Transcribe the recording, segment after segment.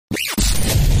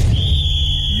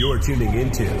You're tuning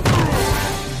into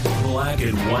Black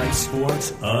and White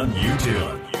Sports on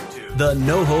YouTube. The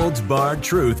no-holds-barred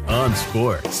truth on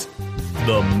sports.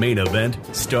 The main event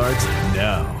starts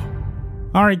now.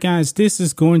 All right, guys, this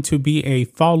is going to be a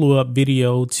follow-up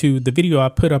video to the video I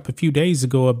put up a few days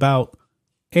ago about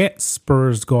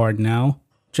ex-Spurs guard now,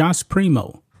 Josh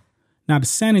Primo. Now, the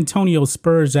San Antonio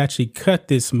Spurs actually cut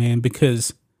this man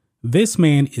because this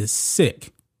man is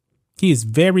sick. He is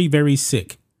very, very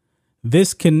sick.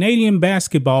 This Canadian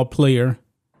basketball player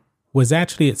was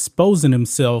actually exposing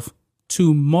himself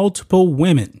to multiple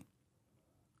women.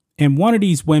 And one of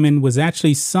these women was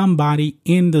actually somebody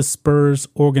in the Spurs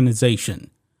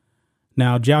organization.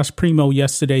 Now, Josh Primo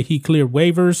yesterday, he cleared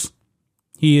waivers.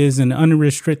 He is an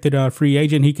unrestricted free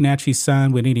agent. He can actually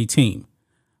sign with any team.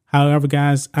 However,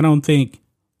 guys, I don't think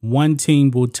one team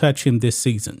will touch him this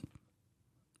season.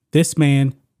 This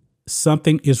man,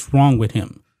 something is wrong with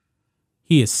him.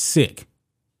 He is sick.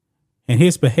 And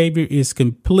his behavior is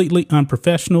completely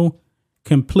unprofessional,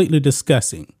 completely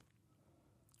disgusting.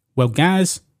 Well,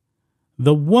 guys,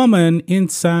 the woman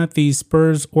inside the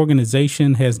Spurs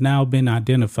organization has now been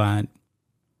identified.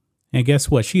 And guess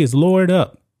what? She is lawyered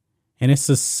up. And it's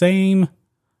the same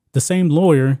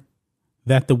lawyer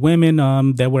that the women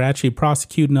that were actually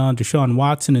prosecuting Deshaun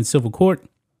Watson in civil court,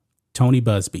 Tony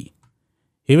Busby.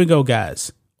 Here we go,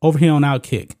 guys. Over here on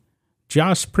Outkick,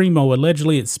 Josh Primo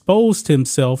allegedly exposed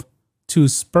himself to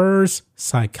Spurs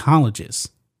psychologists.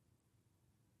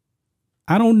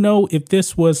 I don't know if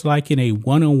this was like in a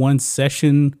one-on-one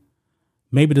session.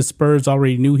 Maybe the Spurs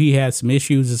already knew he had some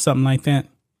issues or something like that.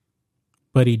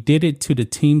 But he did it to the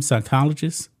team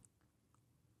psychologist.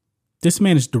 This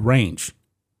man is deranged.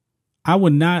 I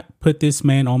would not put this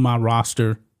man on my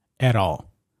roster at all.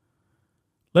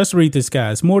 Let's read this,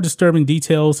 guys. More disturbing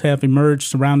details have emerged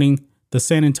surrounding the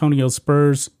San Antonio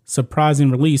Spurs' surprising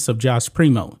release of Josh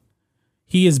Primo.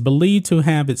 He is believed to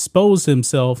have exposed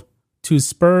himself to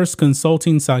Spurs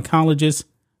consulting psychologist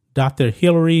Dr.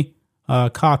 Hillary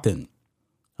Cawthon,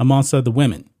 amongst other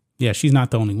women. Yeah, she's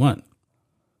not the only one.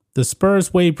 The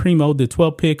Spurs waived Primo, the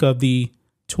 12th pick of the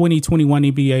 2021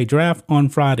 NBA draft, on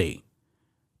Friday.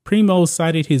 Primo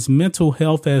cited his mental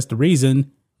health as the reason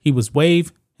he was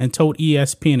waived and told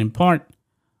ESPN in part,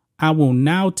 "I will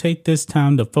now take this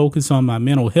time to focus on my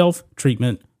mental health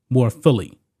treatment more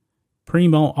fully."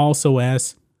 Primo also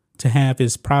asked to have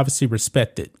his privacy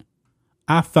respected.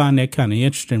 I find that kind of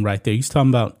interesting right there. He's talking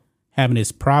about having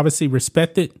his privacy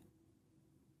respected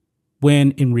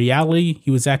when in reality he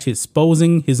was actually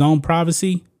exposing his own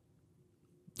privacy.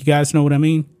 You guys know what I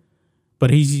mean?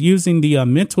 But he's using the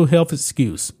mental health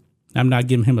excuse. I'm not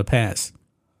giving him a pass.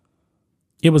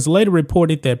 It was later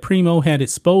reported that Primo had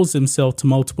exposed himself to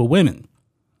multiple women.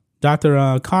 Dr.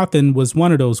 Cawthon was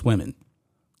one of those women.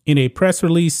 In a press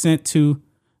release sent to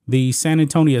the San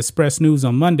Antonio Express-News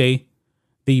on Monday,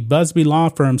 the Busby law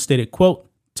firm stated, quote,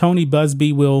 "Tony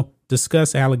Busby will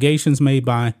discuss allegations made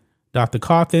by Dr.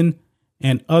 Cawthon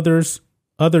and others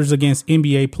against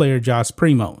NBA player Josh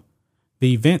Primo.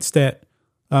 The events that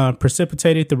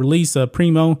precipitated the release of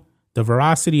Primo, the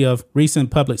veracity of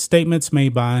recent public statements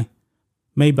made by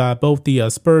both the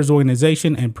Spurs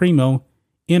organization and Primo,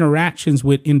 interactions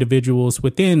with individuals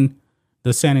within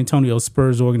the San Antonio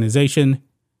Spurs organization,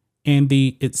 and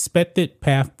the expected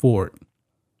path forward."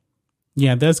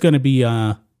 Yeah, there's going to be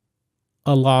a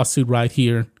lawsuit right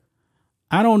here.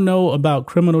 I don't know about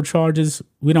criminal charges.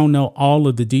 We don't know all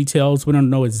of the details. We don't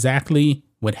know exactly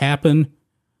what happened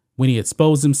when he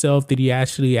exposed himself. Did he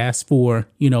actually ask for,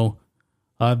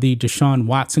 the Deshaun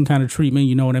Watson kind of treatment?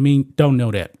 You know what I mean? Don't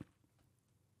know that.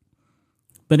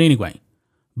 But anyway,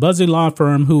 Busby law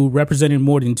firm, who represented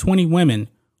more than 20 women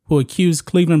who accused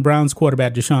Cleveland Browns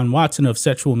quarterback Deshaun Watson of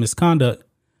sexual misconduct,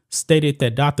 stated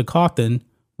that Dr. Cawthon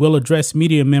will address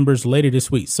media members later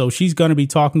this week. So she's going to be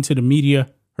talking to the media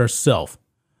herself.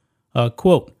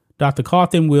 Quote, "Dr.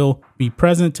 Cawthon will be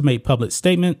present to make a public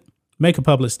statement,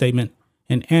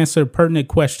 and answer pertinent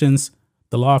questions,"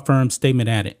 the law firm statement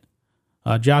added.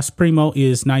 Josh Primo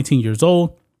is 19 years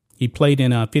old. He played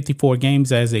in 54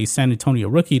 games as a San Antonio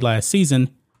rookie last season.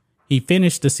 He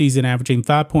finished the season averaging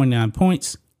 5.9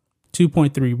 points,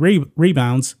 2.3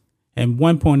 rebounds, and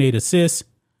 1.8 assists.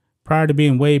 Prior to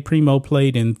being waived, Primo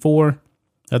played in 4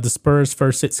 of the Spurs'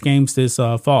 first 6 games this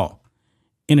fall.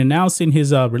 In announcing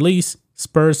his release,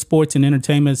 Spurs Sports and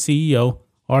Entertainment CEO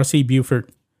R.C.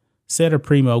 Buford said of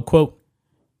Primo, quote,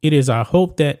 "It is our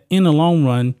hope that in the long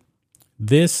run,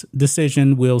 this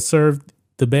decision will serve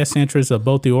the best interests of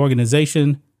both the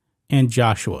organization and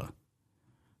Joshua."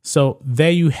 So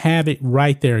there you have it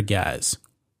right there, guys.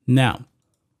 Now,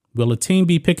 will a team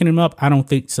be picking him up? I don't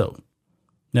think so.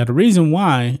 Now, the reason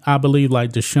why I believe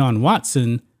like Deshaun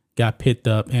Watson got picked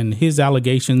up and his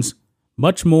allegations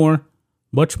much more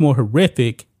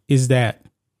horrific is that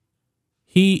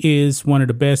he is one of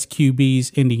the best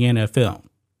QBs in the NFL.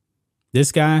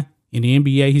 This guy in the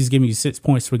NBA, he's giving you 6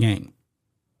 points per game.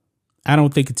 I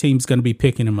don't think a team's going to be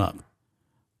picking him up.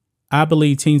 I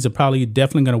believe teams are probably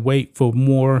definitely going to wait for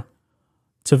more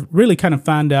to really kind of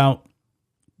find out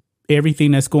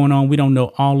everything that's going on. We don't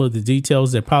know all of the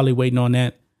details. They're probably waiting on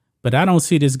that. But I don't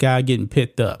see this guy getting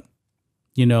picked up,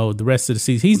 the rest of the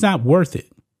season. He's not worth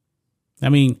it. I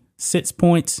mean, 6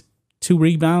 points, 2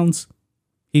 rebounds.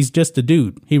 He's just a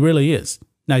dude. He really is.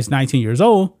 Now he's 19 years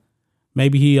old.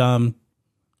 Maybe he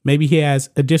has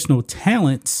additional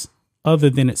talents other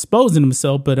than exposing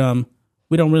himself, but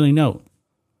we don't really know.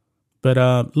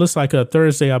 But looks like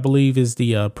Thursday, I believe, is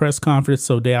the press conference.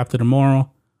 So day after tomorrow,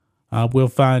 we'll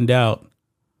find out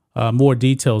more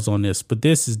details on this. But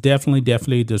this is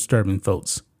definitely disturbing,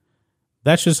 folks.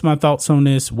 That's just my thoughts on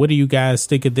this. What do you guys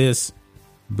think of this?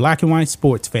 Black and white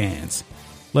sports fans.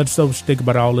 Let us know what you think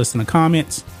about all this in the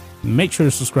comments. Make sure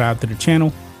to subscribe to the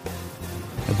channel.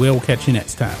 And we'll catch you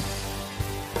next time.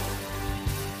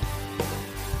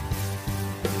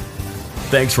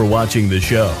 Thanks for watching the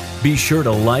show. Be sure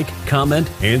to like, comment,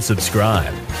 and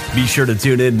subscribe. Be sure to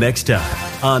tune in next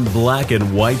time on Black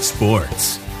and White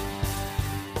Sports.